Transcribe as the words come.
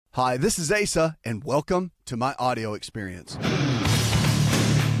Hi, this is Asa, and welcome to my audio experience.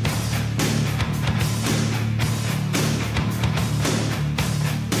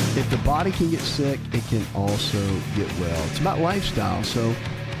 If the body can get sick, it can also get well. It's about lifestyle. So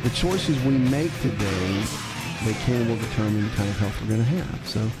the choices we make today, will determine the kind of health we're going to have.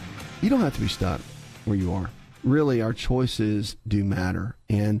 So you don't have to be stuck where you are. Really, our choices do matter.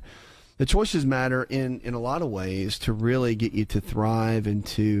 And the choices matter in a lot of ways to really get you to thrive and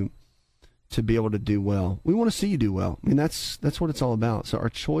to be able to do well. We want to see you do well. I mean, that's what it's all about. So our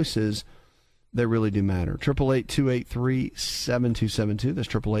choices, they really do matter. 888-283-7272. That's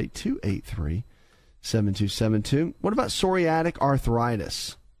 888-283-7272. What about psoriatic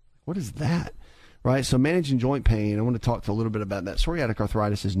arthritis? What is that? Right? So managing joint pain, I want to talk a little bit about that. Psoriatic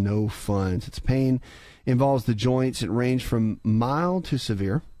arthritis is no fun. It's pain involves the joints. It ranges from mild to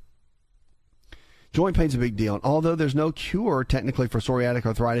severe. Joint pain is a big deal. And although there's no cure technically for psoriatic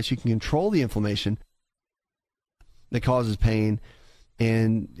arthritis, you can control the inflammation that causes pain,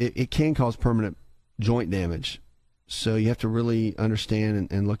 and it can cause permanent joint damage. So you have to really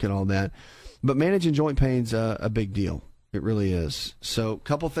understand and look at all that. But managing joint pain is a big deal. It really is. So a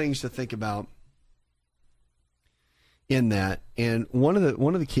couple things to think about in that. And one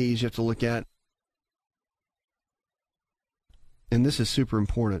of the keys you have to look at, and this is super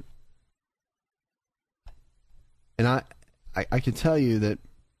important, and I can tell you that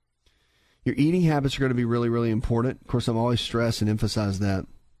your eating habits are going to be really, really important. Of course, I'm always stress and emphasize that.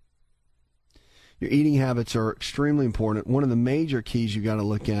 Your eating habits are extremely important. One of the major keys you got to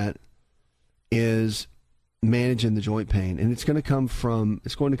look at is managing the joint pain, and it's going to come from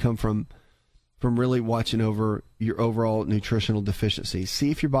really watching over your overall nutritional deficiencies.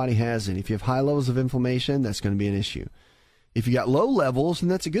 See if your body has any. If you have high levels of inflammation, that's going to be an issue. If you got low levels, then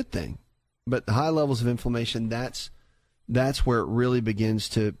that's a good thing. But the high levels of inflammation, that's where it really begins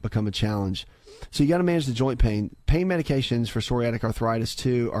to become a challenge. So you got to manage the joint pain. Pain medications for psoriatic arthritis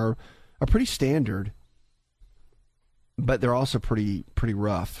too are pretty standard, but they're also pretty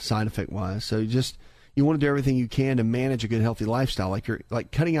rough side effect wise. So you want to do everything you can to manage a good healthy lifestyle,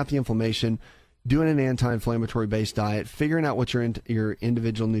 like cutting out the inflammation, doing an anti-inflammatory based diet, figuring out what your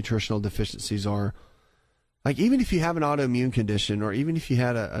individual nutritional deficiencies are. Like even if you have an autoimmune condition, or even if you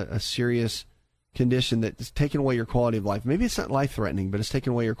had a serious condition that's taking away your quality of life, maybe it's not life-threatening, but it's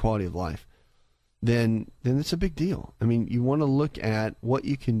taking away your quality of life, then it's a big deal. I mean, you want to look at what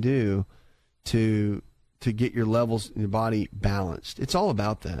you can do to get your levels in your body balanced. It's all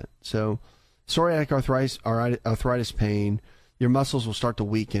about that. So psoriatic arthritis pain, your muscles will start to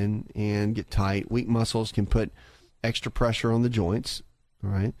weaken and get tight. Weak muscles can put extra pressure on the joints,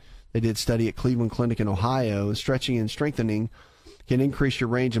 all right? They did study at Cleveland Clinic in Ohio. Stretching and strengthening can increase your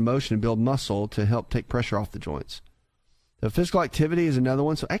range of motion and build muscle to help take pressure off the joints. So physical activity is another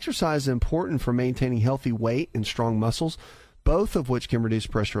one. So exercise is important for maintaining healthy weight and strong muscles, both of which can reduce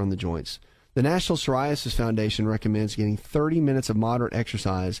pressure on the joints. The National Psoriasis Foundation recommends getting 30 minutes of moderate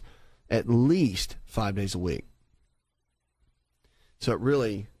exercise at least 5 days a week. So it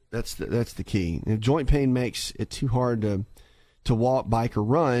really, that's the key. If joint pain makes it too hard to walk, bike, or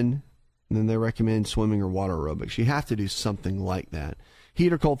run, then they recommend swimming or water aerobics. You have to do something like that.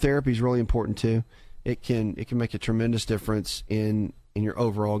 Heat or cold therapy is really important too. It can make a tremendous difference in your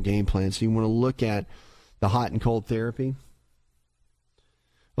overall game plan. So you want to look at the hot and cold therapy.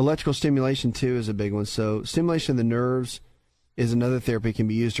 Electrical stimulation too is a big one. So stimulation of the nerves is another therapy that can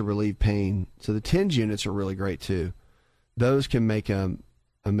be used to relieve pain. So the TENS units are really great too. Those can make a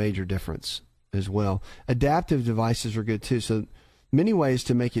major difference as well. Adaptive devices are good too. So many ways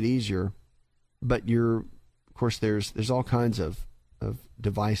to make it easier, but of course there's all kinds of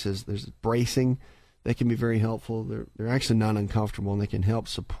devices. There's bracing that can be very helpful. They're actually not uncomfortable, and they can help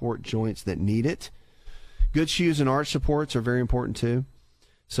support joints that need it. Good shoes and arch supports are very important too.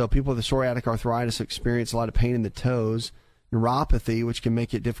 So people with psoriatic arthritis experience a lot of pain in the toes, neuropathy, which can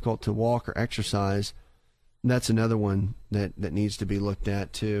make it difficult to walk or exercise. And that's another one that needs to be looked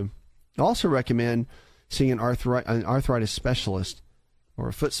at too. I also recommend seeing an arthritis specialist or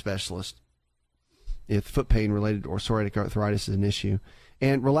a foot specialist if foot pain related or psoriatic arthritis is an issue.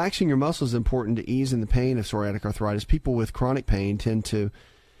 And relaxing your muscles is important to ease in the pain of psoriatic arthritis. People with chronic pain tend to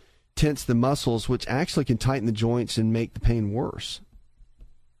tense the muscles, which actually can tighten the joints and make the pain worse.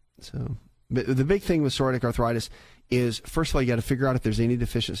 So, but the big thing with psoriatic arthritis is, first of all, you got to figure out if there's any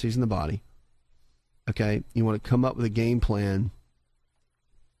deficiencies in the body. Okay, you want to come up with a game plan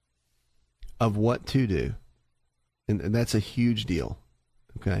of what to do, and that's a huge deal.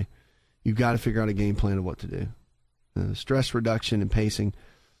 Okay, you've got to figure out a game plan of what to do. Stress reduction and pacing,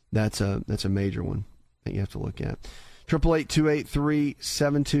 that's a major one that you have to look at.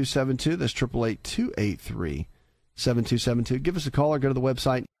 888-283-7272. That's 888-283-7272. Give us a call or go to the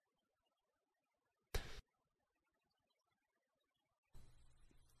website.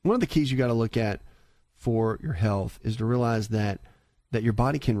 One of the keys you got to look at for your health is to realize that your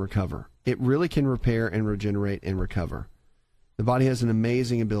body can recover. It really can repair and regenerate and recover. The body has an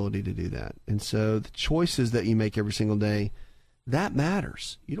amazing ability to do that. And so the choices that you make every single day, that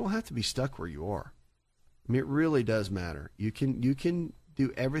matters. You don't have to be stuck where you are. I mean, it really does matter. You can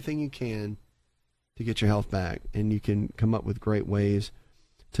do everything you can to get your health back, and you can come up with great ways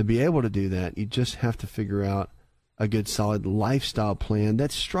to be able to do that. You just have to figure out a good, solid lifestyle plan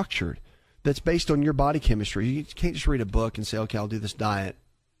that's structured, that's based on your body chemistry. You can't just read a book and say, okay, I'll do this diet.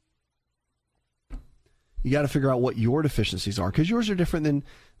 You got to figure out what your deficiencies are, because yours are different than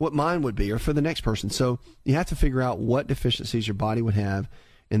what mine would be or for the next person. So you have to figure out what deficiencies your body would have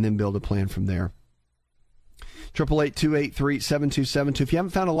and then build a plan from there. 888-283-7272. If you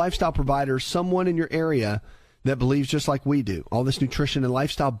haven't found a lifestyle provider, someone in your area that believes just like we do, all this nutrition and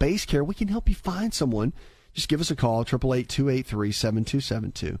lifestyle-based care, we can help you find someone. Just give us a call,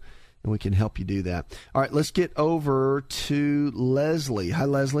 888-283-7272, and we can help you do that. All right, let's get over to Leslie. Hi,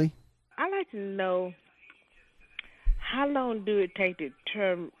 Leslie. I'd like to know, how long do it take the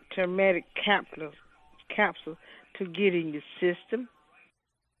turmeric capsule to get in your system?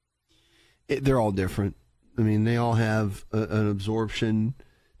 They're all different. I mean, they all have an absorption.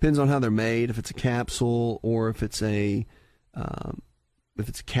 Depends on how they're made. If it's a capsule or if it's a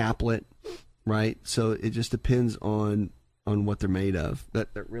caplet, right? So it just depends on what they're made of.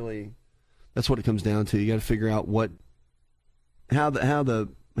 That's what it comes down to. You got to figure out how the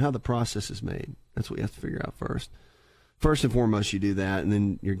process is made. That's what you have to figure out first. First and foremost, you do that, and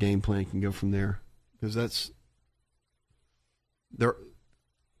then your game plan can go from there. Because they're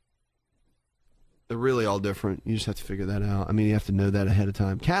really all different. You just have to figure that out. I mean, you have to know that ahead of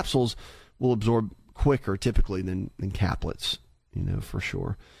time. Capsules will absorb quicker typically than caplets, for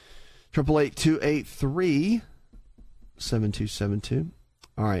sure. 888-283-7272.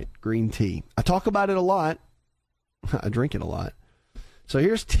 All right, green tea. I talk about it a lot. I drink it a lot. So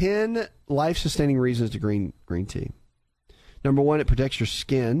here's 10 life-sustaining reasons to green tea. Number one, it protects your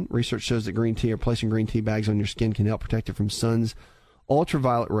skin. Research shows that green tea or placing green tea bags on your skin can help protect it from sun's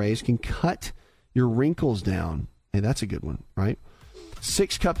ultraviolet rays, can cut your wrinkles down. Hey, that's a good one, right?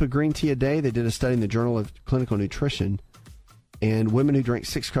 6 cups of green tea a day. They did a study in the Journal of Clinical Nutrition, and women who drank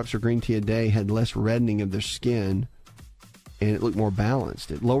 6 cups of green tea a day had less reddening of their skin, and it looked more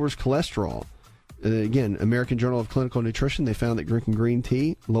balanced. It lowers cholesterol. Again, American Journal of Clinical Nutrition, they found that drinking green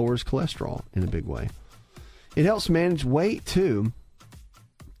tea lowers cholesterol in a big way. It helps manage weight, too.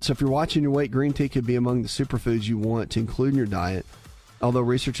 So if you're watching your weight, green tea could be among the superfoods you want to include in your diet. Although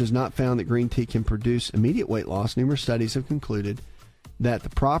research has not found that green tea can produce immediate weight loss, numerous studies have concluded that the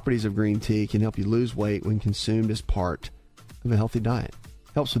properties of green tea can help you lose weight when consumed as part of a healthy diet.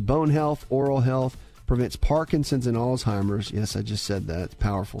 Helps with bone health, oral health, prevents Parkinson's and Alzheimer's. Yes, I just said that. It's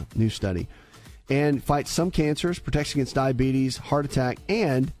powerful. New study. And fights some cancers, protects against diabetes, heart attack,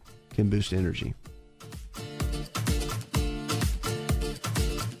 and can boost energy.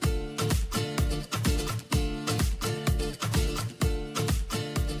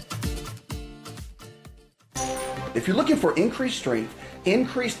 If you're looking for increased strength,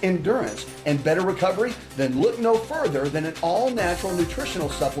 increased endurance, and better recovery, then look no further than an all-natural nutritional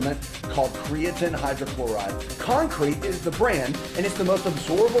supplement called creatine hydrochloride. Concrete is the brand, and it's the most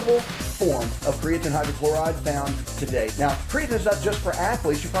absorbable form of creatine hydrochloride found today. Now, creatine is not just for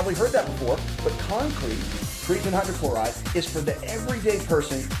athletes. You've probably heard that before, but concrete, creatine hydrochloride, is for the everyday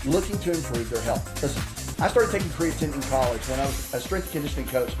person looking to improve their health. Listen, I started taking creatine in college when I was a strength and conditioning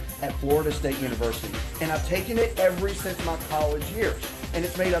coach at Florida State University, and I've taken it since my college years, and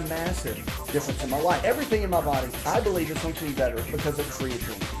it's made a massive difference in my life. Everything in my body, I believe, is functioning better because of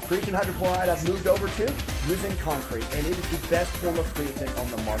creatine. Creatine hydrochloride I've moved over to using concrete, and it is the best form of creatine on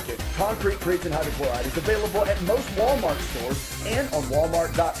the market. Concrete creatine hydrochloride is available at most Walmart stores and on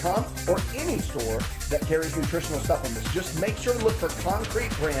Walmart.com or any store that carries nutritional supplements. Just make sure to look for Concrete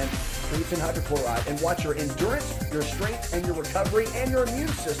brand creatine hydrochloride and watch your endurance, your strength, and your recovery and your immune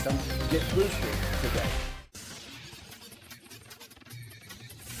system get boosted today.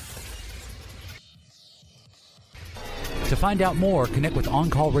 To find out more, connect with On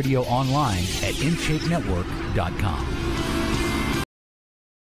Call Radio online at InShapeNetwork.com.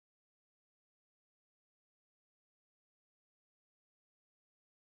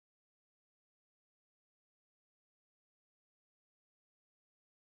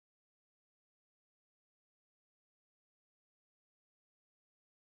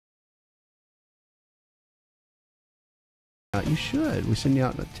 You should. We send you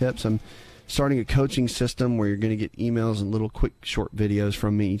out tips. I'm starting a coaching system where you're going to get emails and little quick short videos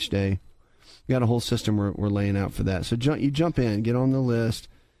from me each day. We got a whole system we're laying out for that. So you jump in, get on the list,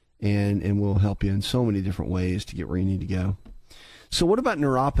 and we'll help you in so many different ways to get where you need to go. So what about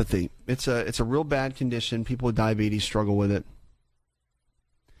neuropathy? It's a real bad condition. People with diabetes struggle with it.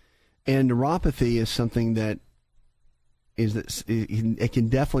 And neuropathy is something that it can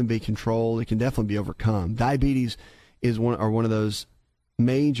definitely be controlled. It can definitely be overcome. Diabetes is one of those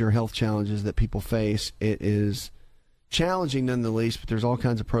major health challenges that people face. It is challenging none the least, but there's all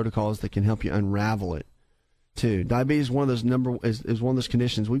kinds of protocols that can help you unravel it too. Diabetes is one of those is one of those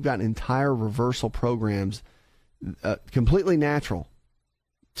conditions. We've got entire reversal programs, completely natural,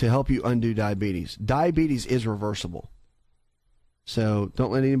 to help you undo diabetes. Diabetes is reversible. So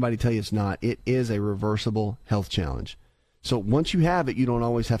don't let anybody tell you it's not. It is a reversible health challenge. So once you have it, you don't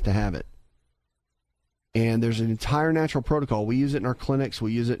always have to have it. And there's an entire natural protocol. We use it in our clinics.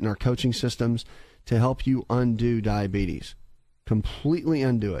 We use it in our coaching systems to help you undo diabetes. Completely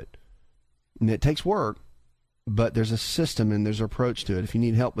undo it. And it takes work, but there's a system and there's an approach to it. If you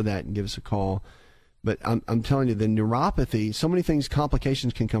need help with that, give us a call. But I'm telling you, the neuropathy, so many things,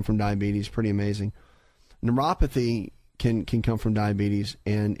 complications can come from diabetes. Pretty amazing. Neuropathy can come from diabetes,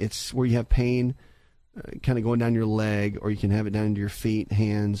 and it's where you have pain kind of going down your leg, or you can have it down into your feet,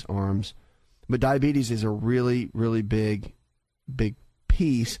 hands, arms. But diabetes is a really, really big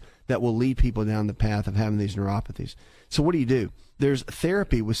piece that will lead people down the path of having these neuropathies. So what do? There's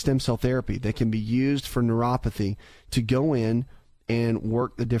therapy with stem cell therapy that can be used for neuropathy to go in and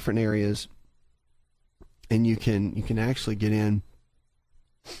work the different areas, and you can actually get in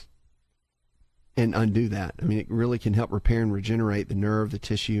and undo that. I mean, it really can help repair and regenerate the nerve, the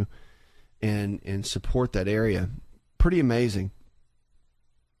tissue, and support that area. Pretty amazing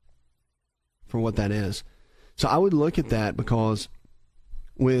for what that is. So I would look at that, because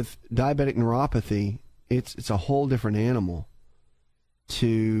with diabetic neuropathy, it's a whole different animal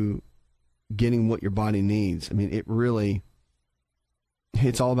to getting what your body needs. I mean,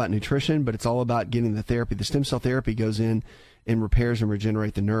 it's all about nutrition, but it's all about getting the therapy. The stem cell therapy goes in and repairs and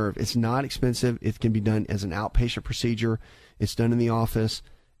regenerate the nerve. It's not expensive. It can be done as an outpatient procedure. It's done in the office,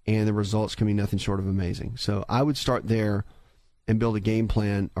 and the results can be nothing short of amazing. So I would start there and build a game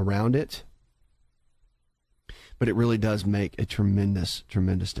plan around it. But it really does make a tremendous,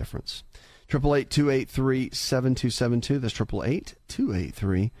 tremendous difference. 888-283-7272. That's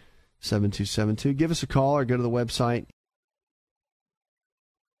 888-283-7272. Give us a call or go to the website.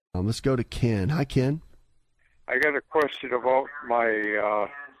 Let's go to Ken. Hi, Ken. I got a question about my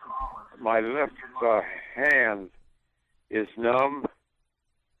left hand is numb,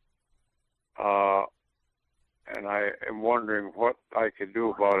 and I am wondering what I could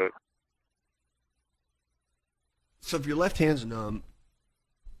do about it. So if your left hand's numb,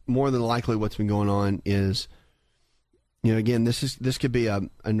 more than likely what's been going on is, again, this could be a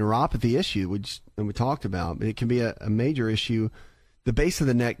neuropathy issue, which we talked about, but it can be a major issue. The base of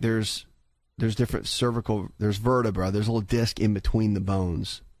the neck, there's different there's vertebra, there's a little disc in between the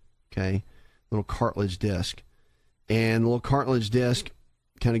bones, okay, little cartilage disc, and the little cartilage disc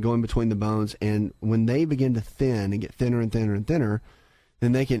kind of go in between the bones, and when they begin to thin and get thinner and thinner and thinner,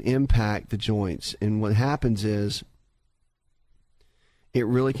 then they can impact the joints. And what happens is it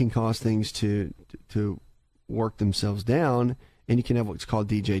really can cause things to work themselves down, and you can have what's called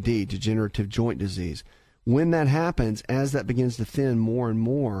DJD, degenerative joint disease. When that happens, as that begins to thin more and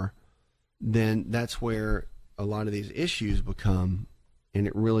more, then that's where a lot of these issues become, and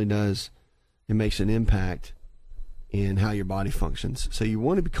it really does, it makes an impact in how your body functions. So you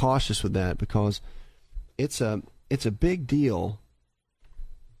want to be cautious with that, because it's a big deal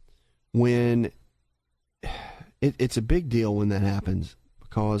when it's a big deal when that happens,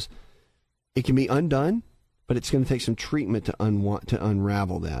 because it can be undone, but it's going to take some treatment to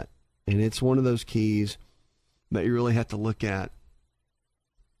unravel that. And it's one of those keys that you really have to look at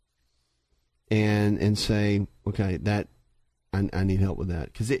and say, okay, that I need help with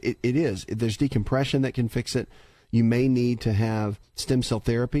that, because it is. There's decompression that can fix it. You may need to have stem cell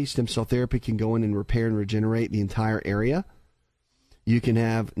therapy. Stem cell therapy can go in and repair and regenerate the entire area. You can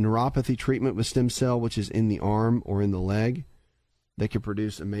have neuropathy treatment with stem cell, which is in the arm or in the leg, that can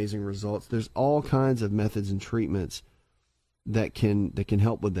produce amazing results. There's all kinds of methods and treatments that can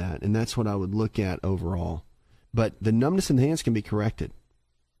help with that, and that's what I would look at overall. But the numbness in the hands can be corrected.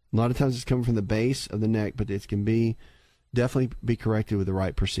 A lot of times it's coming from the base of the neck, but it can definitely be corrected with the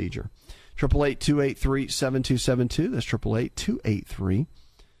right procedure. 888-283-7272. That's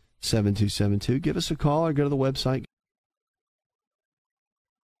 888-283-7272. Give us a call or go to the website.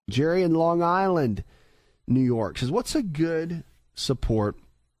 Jerry in Long Island, New York says, what's a good support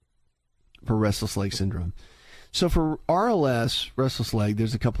for restless leg syndrome? So for RLS, restless leg,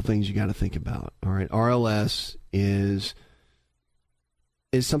 there's a couple things you got to think about. All right, RLS is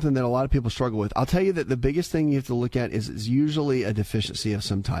something that a lot of people struggle with. I'll tell you that the biggest thing you have to look at is usually a deficiency of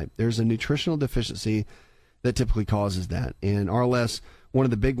some type. There's a nutritional deficiency that typically causes that. And RLS, one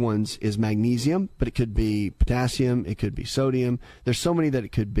of the big ones is magnesium, but it could be potassium, it could be sodium. There's so many that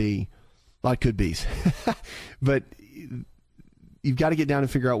it could be, a lot of could be's. But you've got to get down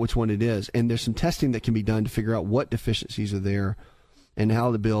and figure out which one it is. And there's some testing that can be done to figure out what deficiencies are there and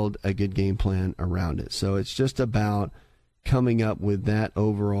how to build a good game plan around it. So it's just about coming up with that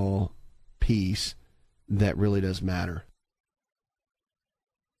overall piece that really does matter.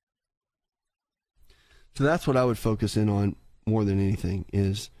 So that's what I would focus in on more than anything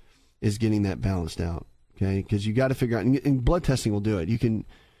is getting that balanced out, okay? Because you got to figure out, and blood testing will do it. You can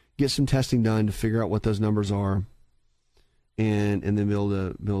get some testing done to figure out what those numbers are, and then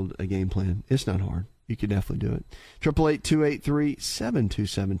build a game plan. It's not hard. You could definitely do it.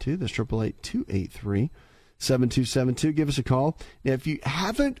 888-283-7272. That's 888-283-7272. Give us a call. Now, if you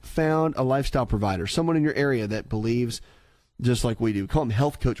haven't found a lifestyle provider, someone in your area that believes just like we do, we call them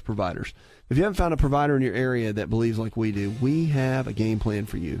health coach providers. If you haven't found a provider in your area that believes like we do, we have a game plan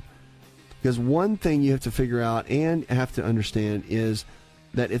for you. Because one thing you have to figure out and have to understand is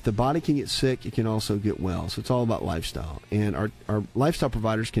that if the body can get sick, it can also get well. So it's all about lifestyle. And our lifestyle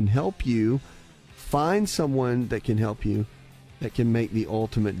providers can help you find someone that can help you, that can make the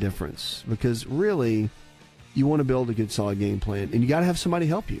ultimate difference. Because really, you want to build a good, solid game plan. And you got to have somebody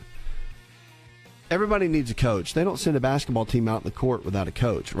help you. Everybody needs a coach. They don't send a basketball team out in the court without a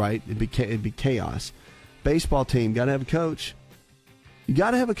coach, right? It'd be chaos. Baseball team, got to have a coach. You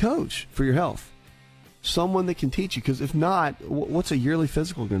got to have a coach for your health. Someone that can teach you, because if not, what's a yearly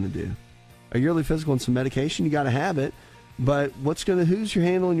physical going to do? A yearly physical and some medication, you got to have it, but who's your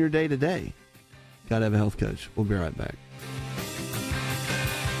handling your day-to-day? Got to have a health coach. We'll be right back.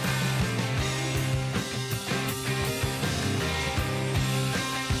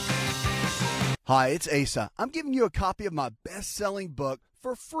 Hi, it's Asa. I'm giving you a copy of my best-selling book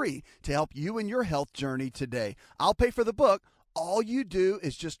for free to help you in your health journey today. I'll pay for the book. All you do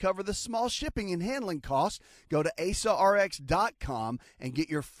is just cover the small shipping and handling costs. Go to asarx.com and get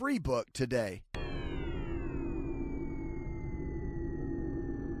your free book today.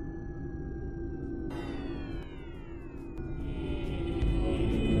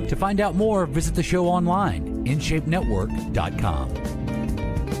 To find out more, visit the show online, InShapeNetwork.com.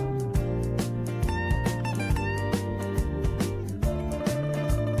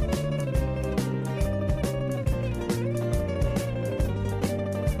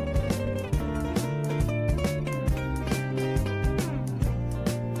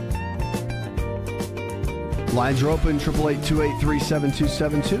 Lines are open,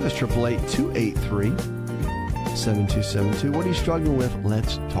 888-283-7272. That's 888-283-7272. What are you struggling with?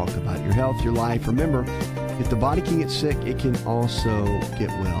 Let's talk about your health, your life. Remember, if the body can get sick, it can also get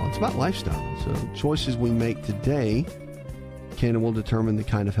well. It's about lifestyle. So choices we make today can and will determine the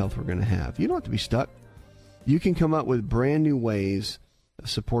kind of health we're going to have. You don't have to be stuck. You can come up with brand new ways of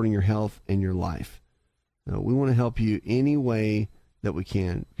supporting your health and your life. We want to help you any way that we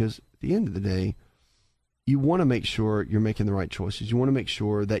can, because at the end of the day, you want to make sure you're making the right choices. You want to make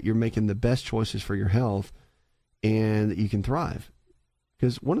sure that you're making the best choices for your health and that you can thrive.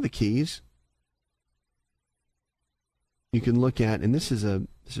 Because one of the keys you can look at, and this is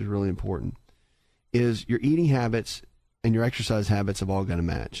really important, is your eating habits and your exercise habits have all got to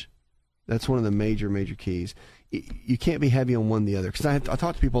match. That's one of the major keys. You can't be heavy on one or the other. Because I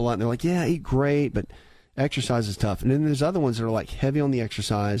talk to people a lot, and they're like, yeah, I eat great, but exercise is tough. And then there's other ones that are like heavy on the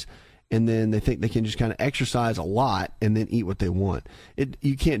exercise, and then they think they can just kind of exercise a lot and then eat what they want.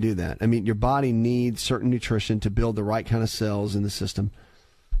 You can't do that. I mean, your body needs certain nutrition to build the right kind of cells in the system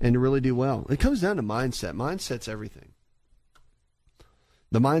and to really do well. It comes down to mindset. Mindset's everything.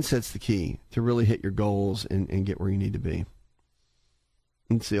 The mindset's the key to really hit your goals and get where you need to be.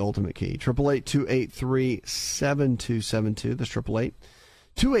 It's the ultimate key. 888-283-7272. That's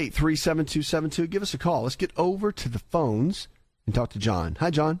 888-283-7272. Give us a call. Let's get over to the phones and talk to John. Hi,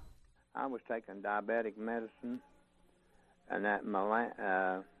 John. I was taking diabetic medicine, and that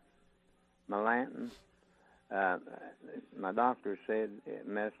Melantin. My doctor said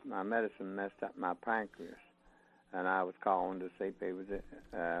my medicine messed up my pancreas, and I was calling to see if he was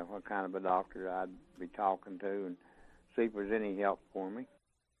what kind of a doctor I'd be talking to, and see if there's any help for me.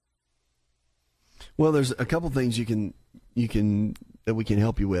 Well, there's a couple things that we can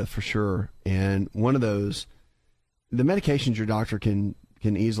help you with for sure, and one of those, the medications your doctor can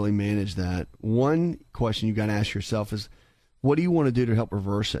can easily manage that. One question you got to ask yourself is, what do you want to do to help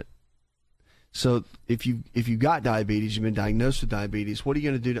reverse it? So if you got diabetes, you've been diagnosed with diabetes, what are you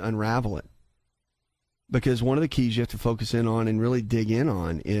going to do to unravel it? Because one of the keys you have to focus in on and really dig in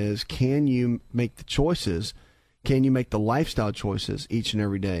on is, can you make the choices? Can you make the lifestyle choices each and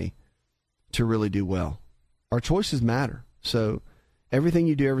every day to really do well? Our choices matter. So everything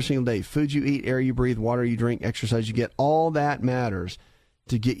you do every single day, food you eat, air you breathe, water you drink, exercise you get, all that matters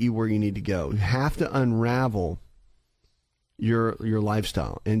to get you where you need to go. You have to unravel your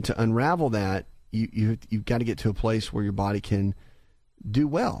lifestyle. And to unravel that, you've got to get to a place where your body can do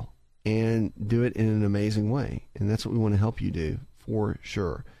well and do it in an amazing way. And that's what we want to help you do, for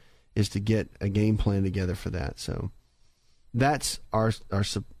sure, is to get a game plan together for that. So that's our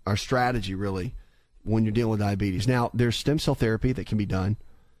strategy, really, when you're dealing with diabetes. Now, there's stem cell therapy that can be done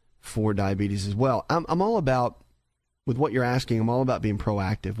for diabetes as well. I'm all about, with what you're asking, I'm all about being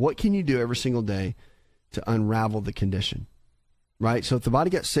proactive. What can you do every single day to unravel the condition, right? So if the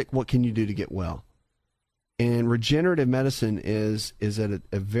body gets sick, what can you do to get well? And regenerative medicine is at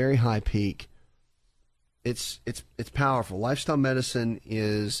a very high peak. It's powerful. Lifestyle medicine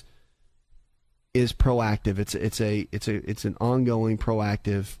is proactive. It's an ongoing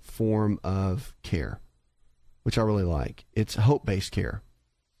proactive form of care, which I really like. It's hope-based care.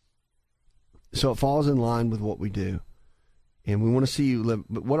 So it falls in line with what we do. And we want to see you live.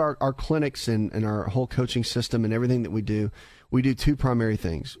 But what our clinics and our whole coaching system and everything that we do two primary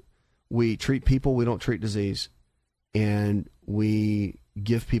things. We treat people, we don't treat disease. And we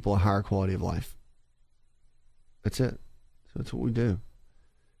give people a higher quality of life. That's it. So that's what we do.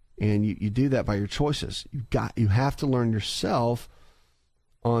 And you do that by your choices. You have to learn yourself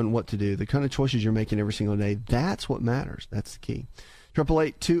on what to do. The kind of choices you're making every single day, that's what matters. That's the key.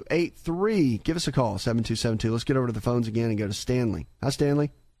 888-283. Give us a call, 7272. Let's get over to the phones again and go to Stanley. Hi,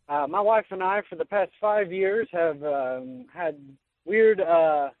 Stanley. My wife and I, for the past 5 years, have had weird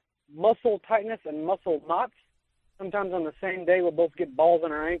muscle tightness and muscle knots. Sometimes on the same day, we'll both get balls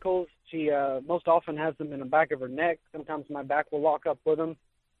in our ankles. She most often has them in the back of her neck. Sometimes my back will lock up with them.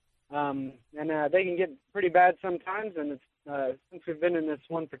 And they can get pretty bad sometimes. And it's, since we've been in this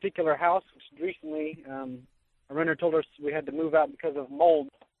one particular house, which recently a renter told us we had to move out because of mold,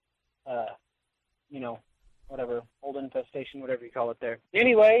 whatever, mold infestation, whatever you call it there.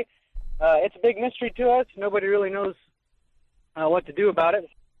 Anyway, it's a big mystery to us. Nobody really knows what to do about it.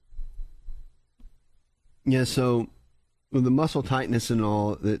 Yeah, so with the muscle tightness and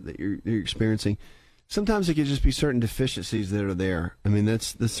all that you're experiencing, sometimes it could just be certain deficiencies that are there. I mean,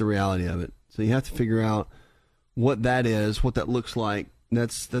 that's the reality of it. So you have to figure out what that is, what that looks like.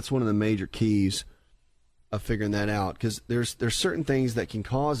 That's one of the major keys of figuring that out, because there's certain things that can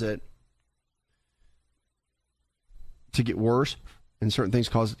cause it to get worse, and certain things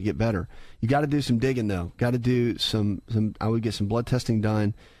cause it to get better. You got to do some digging, though. Got to do some. I would get some blood testing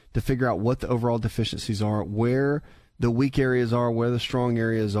done to figure out what the overall deficiencies are, where the weak areas are, where the strong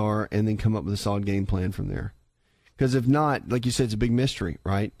areas are, and then come up with a solid game plan from there. Because if not, like you said, it's a big mystery,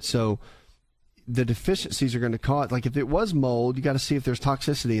 right? So the deficiencies are going to cause, like if it was mold, you got to see if there's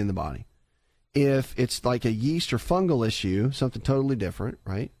toxicity in the body. If it's like a yeast or fungal issue, something totally different,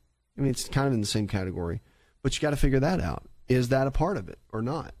 right? I mean, it's kind of in the same category, but you got to figure that out. Is that a part of it or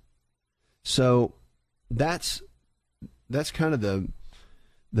not? So that's kind of the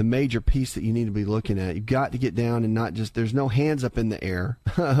major piece that you need to be looking at. You've got to get down and not just, there's no hands up in the air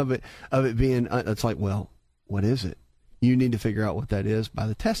of it being, it's like, well, what is it? You need to figure out what that is by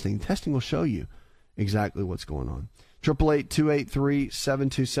the testing. Testing will show you exactly what's going on.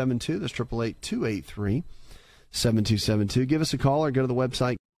 888-283-7272. That's 888-283-7272. Give us a call or go to the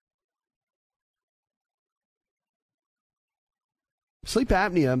website. Sleep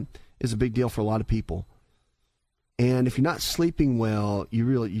apnea is a big deal for a lot of people. And if you're not sleeping well,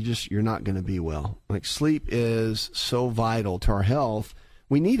 you're not going to be well. Like, sleep is so vital to our health.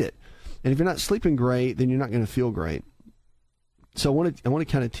 We need it. And if you're not sleeping great, then you're not going to feel great. So I want to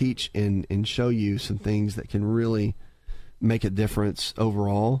kind of teach and show you some things that can really make a difference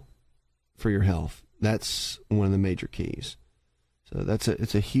overall for your health. That's one of the major keys. So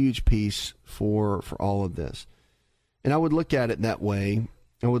it's a huge piece for all of this. And I would look at it that way.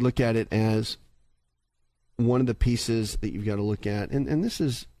 I would look at it as one of the pieces that you've got to look at. And this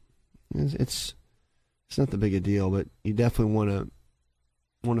is, it's not that big a deal, but you definitely want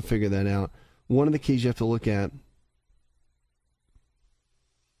to figure that out. One of the keys you have to look at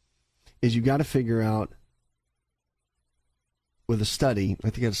is you got to figure out with a study. I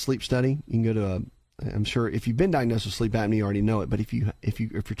think you got a sleep study. You can go to I'm sure if you've been diagnosed with sleep apnea, you already know it. But if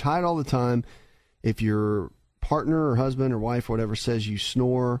you're tired all the time, if you're partner or husband or wife or whatever says you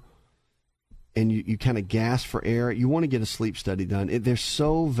snore and you kind of gasp for air, you want to get a sleep study done. They're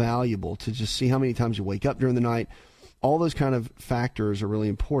so valuable to just see how many times you wake up during the night. All those kind of factors are really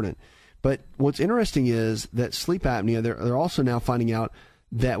important. But what's interesting is that sleep apnea, they're also now finding out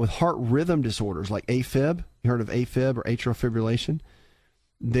that with heart rhythm disorders like AFib, you heard of AFib or atrial fibrillation?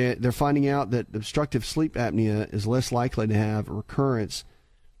 They're finding out that obstructive sleep apnea is less likely to have a recurrence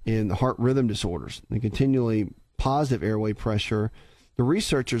in the heart rhythm disorders. The continually positive airway pressure. The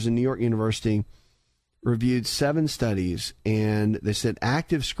researchers in New York University reviewed 7 studies, and they said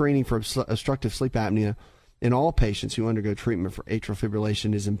active screening for obstructive sleep apnea in all patients who undergo treatment for atrial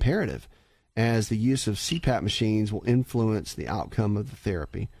fibrillation is imperative, as the use of CPAP machines will influence the outcome of the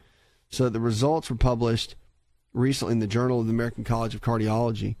therapy. So the results were published recently in the Journal of the American College of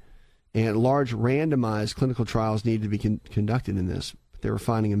Cardiology, and large randomized clinical trials needed to be conducted in this. They were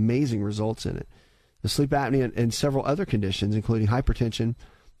finding amazing results in it. The sleep apnea and several other conditions, including hypertension,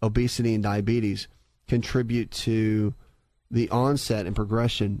 obesity, and diabetes, contribute to the onset and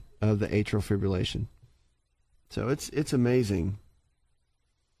progression of the atrial fibrillation. So it's amazing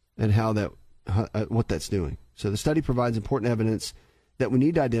and what that's doing. So the study provides important evidence that we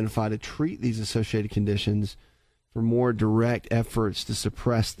need to identify to treat these associated conditions for more direct efforts to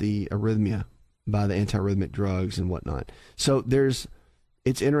suppress the arrhythmia by the antiarrhythmic drugs and whatnot. So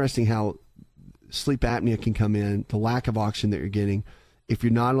it's interesting how sleep apnea can come in, the lack of oxygen that you're getting. If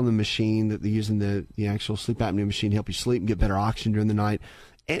you're not on the machine, that they're using the actual sleep apnea machine to help you sleep and get better oxygen during the night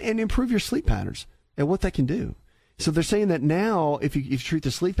and improve your sleep patterns and what that can do. So they're saying that now, if you treat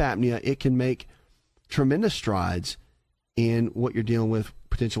the sleep apnea, it can make tremendous strides in what you're dealing with,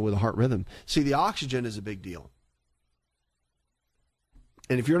 potential with a heart rhythm. See, the oxygen is a big deal.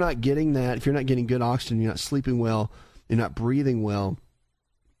 And if you're not getting that, if you're not getting good oxygen, you're not sleeping well, you're not breathing well,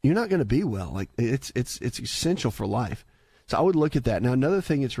 you're not going to be well. Like it's essential for life. So I would look at that. Now, another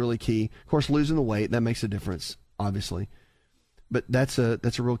thing that's really key, of course, losing the weight, that makes a difference, obviously. But that's a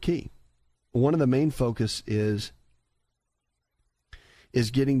real key. One of the main focus is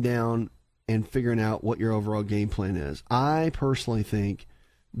getting down and figuring out what your overall game plan is. I personally think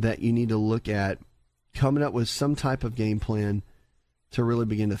that you need to look at coming up with some type of game plan to really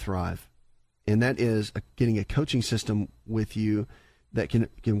begin to thrive. And that is getting a coaching system with you that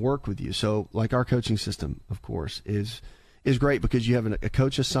can work with you. So like our coaching system, of course, is great because you have a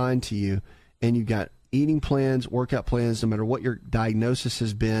coach assigned to you, and you've got eating plans, workout plans, no matter what your diagnosis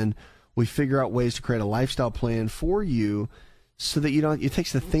has been. We figure out ways to create a lifestyle plan for you so that it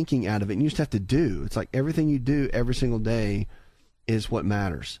takes the thinking out of it, and you just have to do. It's like everything you do every single day is what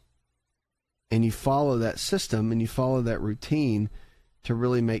matters. And you follow that system and you follow that routine to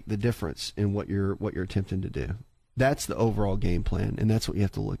really make the difference in what you're attempting to do. That's the overall game plan, and that's what you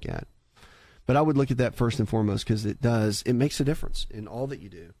have to look at. But I would look at that first and foremost because it makes a difference in all that you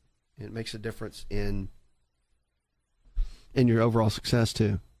do. It makes a difference in your overall success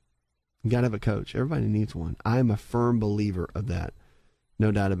too. You got to have a coach. Everybody needs one. I'm a firm believer of that.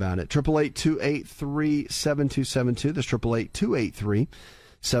 No doubt about it. 888-283-7272. That's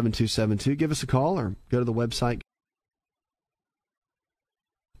 888-283-7272. Give us a call or go to the website.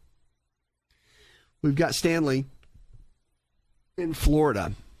 We've got Stanley in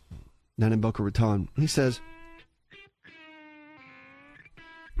Florida, down in Boca Raton. He says,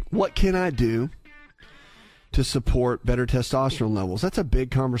 what can I do to support better testosterone levels? That's a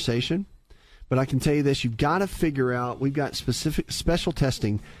big conversation, but I can tell you this. You've got to figure out, we've got special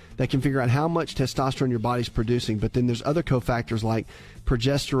testing that can figure out how much testosterone your body's producing, but then there's other cofactors like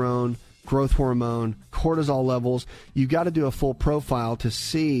progesterone, growth hormone, cortisol levels. You've got to do a full profile to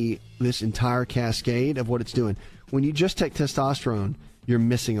see this entire cascade of what it's doing. When you just take testosterone, you're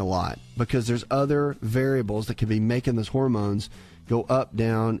missing a lot because there's other variables that could be making those hormones go up,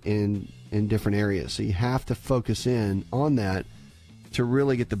 down in different areas. So you have to focus in on that to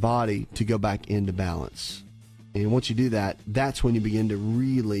really get the body to go back into balance. And once you do that, that's when you begin to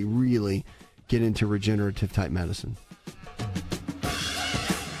really, really get into regenerative type medicine.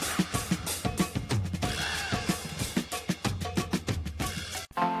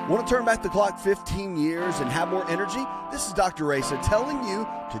 Want to turn back the clock 15 years and have more energy? This is Dr. Raisa telling you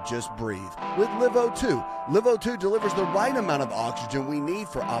to just breathe with LiveO2. LiveO2 delivers the right amount of oxygen we need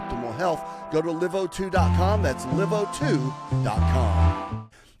for optimal health. Go to liveO2.com. That's liveO2.com.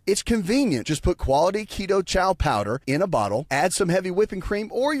 It's convenient. Just put quality Keto Chow powder in a bottle, add some heavy whipping cream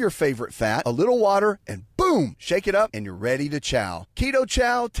or your favorite fat, a little water, and boom, shake it up and you're ready to chow. Keto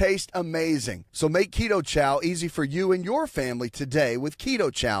Chow tastes amazing. So make Keto Chow easy for you and your family today with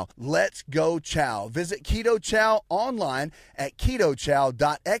Keto Chow. Let's go chow. Visit Keto Chow online at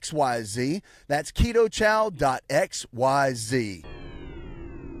ketochow.xyz. That's ketochow.xyz.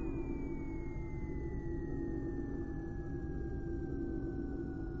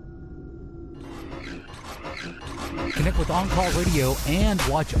 Connect with On Call Radio and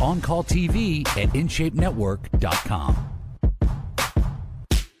watch On Call TV at InShapeNetwork.com.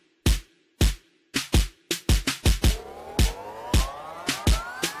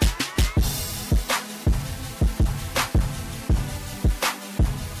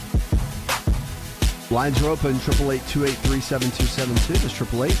 Lines are open, 888-283-7272. That's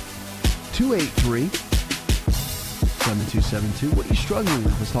 888-283-7272. What are you struggling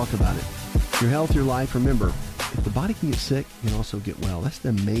with? Let's talk about it. Your health, your life. Remember, if the body can get sick, it can also get well. That's the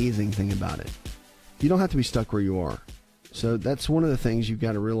amazing thing about it. You don't have to be stuck where you are. So that's one of the things you've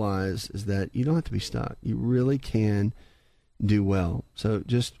got to realize is that you don't have to be stuck. You really can do well. So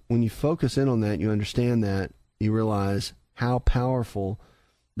just when you focus in on that, you understand that, you realize how powerful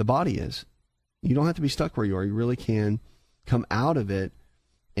the body is. You don't have to be stuck where you are. You really can come out of it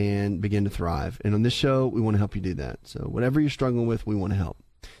and begin to thrive. And on this show, we want to help you do that. So whatever you're struggling with, we want to help.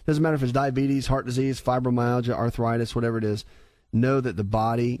 Doesn't matter if it's diabetes, heart disease, fibromyalgia, arthritis, whatever it is. Know that the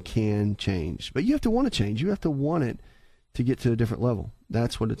body can change. But you have to want to change. You have to want it to get to a different level.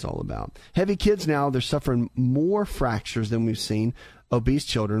 That's what it's all about. Heavy kids now, they're suffering more fractures than we've seen. Obese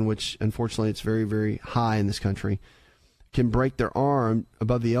children, which unfortunately it's very, very high in this country, can break their arm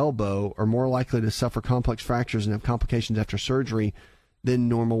above the elbow, are more likely to suffer complex fractures and have complications after surgery than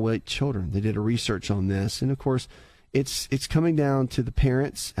normal weight children. They did a research on this. And of course, it's coming down to the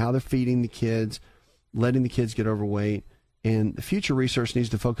parents, how they're feeding the kids, letting the kids get overweight. And the future research needs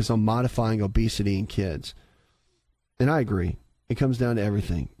to focus on modifying obesity in kids. And I agree. It comes down to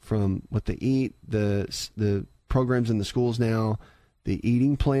everything from what they eat, the programs in the schools now, the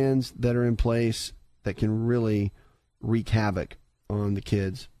eating plans that are in place that can really wreak havoc on the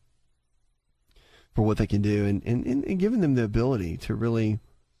kids for what they can do and giving them the ability to really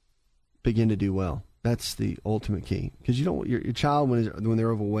begin to do well. That's the ultimate key. Because you don't your child, when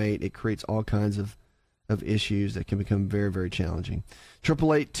they're overweight, it creates all kinds of issues that can become very, very challenging.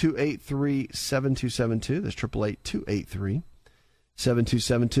 888-283-7272. That's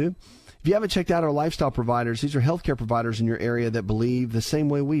 888-283-7272. If you haven't checked out our lifestyle providers, these are healthcare providers in your area that believe the same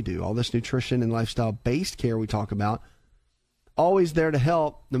way we do. All this nutrition and lifestyle-based care we talk about, always there to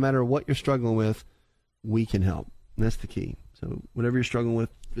help. No matter what you're struggling with, we can help. And that's the key. So whatever you're struggling with,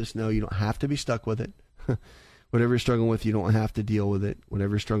 just know you don't have to be stuck with it. Whatever you're struggling with, you don't have to deal with it.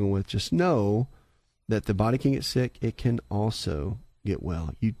 Whatever you're struggling with, just know that the body can get sick. It can also get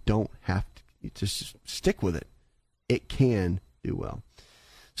well. You don't have to just stick with it. It can do well.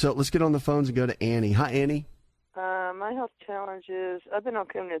 So let's get on the phones and go to Annie. Hi, Annie. My health challenge is I've been on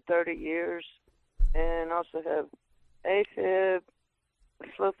ketamine 30 years and also have AFib,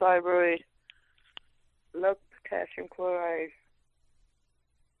 slow thyroid, low potassium chloride.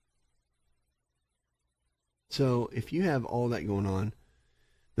 So if you have all that going on,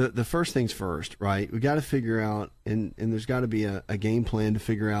 the first things first, right? We got to figure out, and there's got to be a game plan to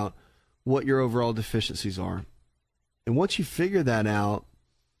figure out what your overall deficiencies are. And once you figure that out,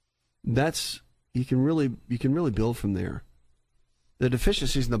 you can really build from there. The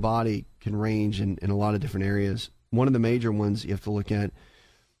deficiencies in the body can range in a lot of different areas. One of the major ones you have to look at,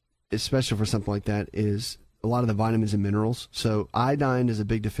 especially for something like that, is a lot of the vitamins and minerals. So iodine is a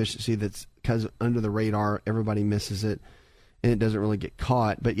big deficiency that's because under the radar, everybody misses it, and it doesn't really get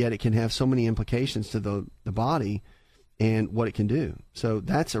caught, but yet it can have so many implications to the body and what it can do. So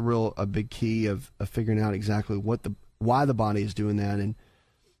that's a big key of figuring out exactly why the body is doing that and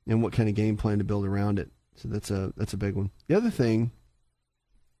what kind of game plan to build around it. So that's a big one. The other thing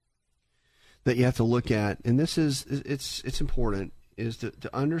that you have to look at, and this is it's important, is to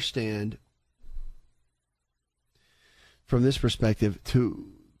understand from this perspective to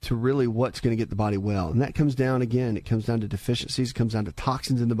really what's going to get the body well. And that comes down, again, it comes down to deficiencies, it comes down to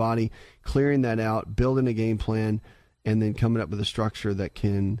toxins in the body, clearing that out, building a game plan, and then coming up with a structure that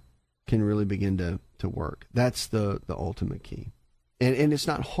can really begin to work. That's the ultimate key. And it's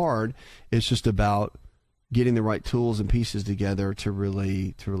not hard. It's just about getting the right tools and pieces together to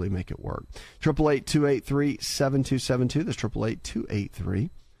really make it work. 888-283-7272. That's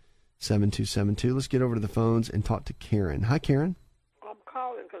 888-283-7272. Let's get over to the phones and talk to Karen. Hi, Karen. I'm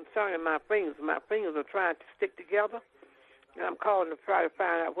calling concerning my fingers. My fingers are trying to stick together. And I'm calling to try to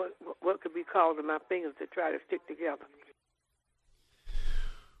find out what could be causing my fingers to try to stick together.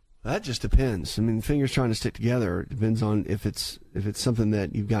 That just depends. I mean, the fingers trying to stick together, it depends on if it's something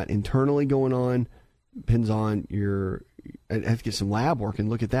that you've got internally going on. Depends on I'd have to get some lab work and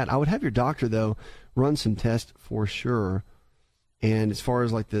look at that. I would have your doctor, though, run some tests for sure. And as far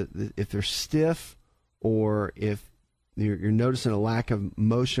as like if they're stiff or if you're noticing a lack of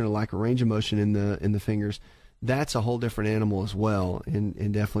motion or lack of range of motion in the fingers, that's a whole different animal as well,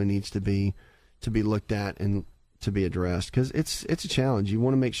 and definitely needs to be looked at and to be addressed, because it's a challenge. You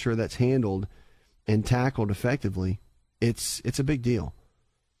want to make sure that's handled and tackled effectively. It's a big deal.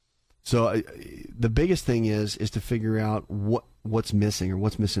 So the biggest thing is to figure out what's missing or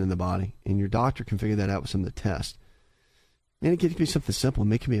what's missing in the body, and your doctor can figure that out with some of the tests. And it could be something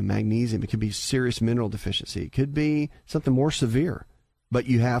simple. It could be a magnesium. It could be serious mineral deficiency. It could be something more severe, but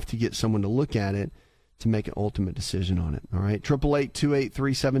you have to get someone to look at it to make an ultimate decision on it. All right,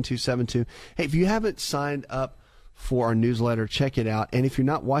 888-283-7272. Hey, if you haven't signed up for our newsletter, check it out. And if you're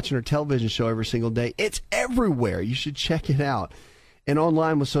not watching our television show every single day, it's everywhere. You should check it out. And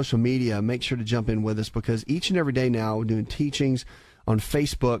online with social media, make sure to jump in with us, because each and every day now we're doing teachings on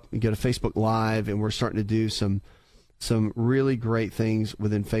Facebook. We go to Facebook Live, and we're starting to do some really great things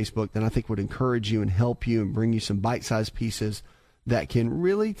within Facebook that I think would encourage you and help you and bring you some bite-sized pieces that can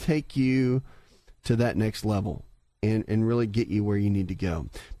really take you to that next level and really get you where you need to go.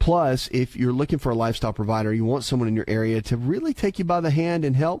 Plus, if you're looking for a lifestyle provider, you want someone in your area to really take you by the hand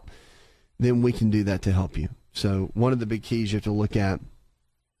and help, then we can do that to help you. So one of the big keys you have to look at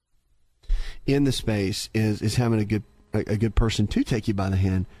in the space is having a good person to take you by the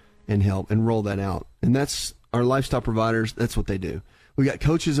hand and help and roll that out. And that's our lifestyle providers. That's what they do. We got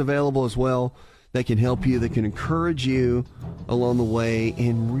coaches available as well that can help you, that can encourage you along the way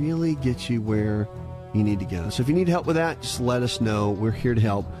and really get you where you need to go. So if you need help with that, just let us know. We're here to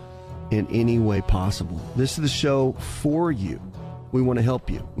help in any way possible. This is the show for you. We want to help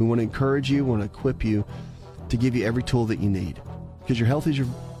you. We want to encourage you. We want to equip you to give you every tool that you need, because your health is your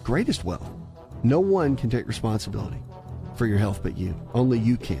greatest wealth. No one can take responsibility for your health but you. Only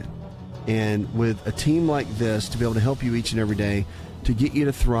you can. And with a team like this to be able to help you each and every day, to get you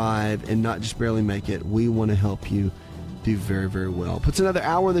to thrive and not just barely make it, we want to help you do very, very well. Puts another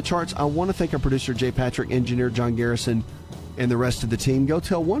hour in the charts. I want to thank our producer, Jay Patrick, engineer John Garrison, and the rest of the team. Go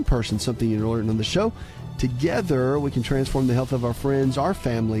tell one person something you learned on the show. Together, we can transform the health of our friends, our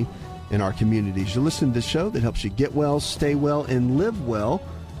family, and our communities. You listen to this show that helps you get well, stay well, and live well,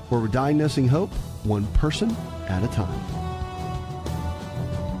 where we're diagnosing hope one person at a time.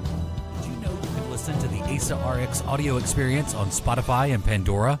 Did you know you can listen to the ASA RX audio experience on Spotify and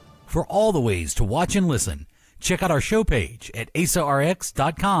Pandora? For all the ways to watch and listen, check out our show page at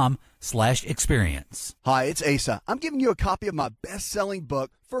asarx.com/experience. Hi, it's Asa. I'm giving you a copy of my best-selling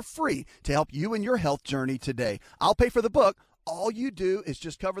book for free to help you in your health journey today. I'll pay for the book. All you do is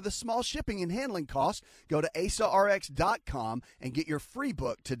just cover the small shipping and handling costs. Go to asarx.com and get your free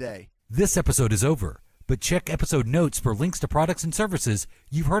book today. This episode is over, but check episode notes for links to products and services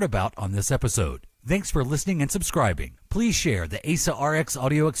you've heard about on this episode. Thanks for listening and subscribing. Please share the ASA RX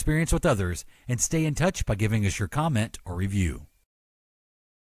audio experience with others and stay in touch by giving us your comment or review.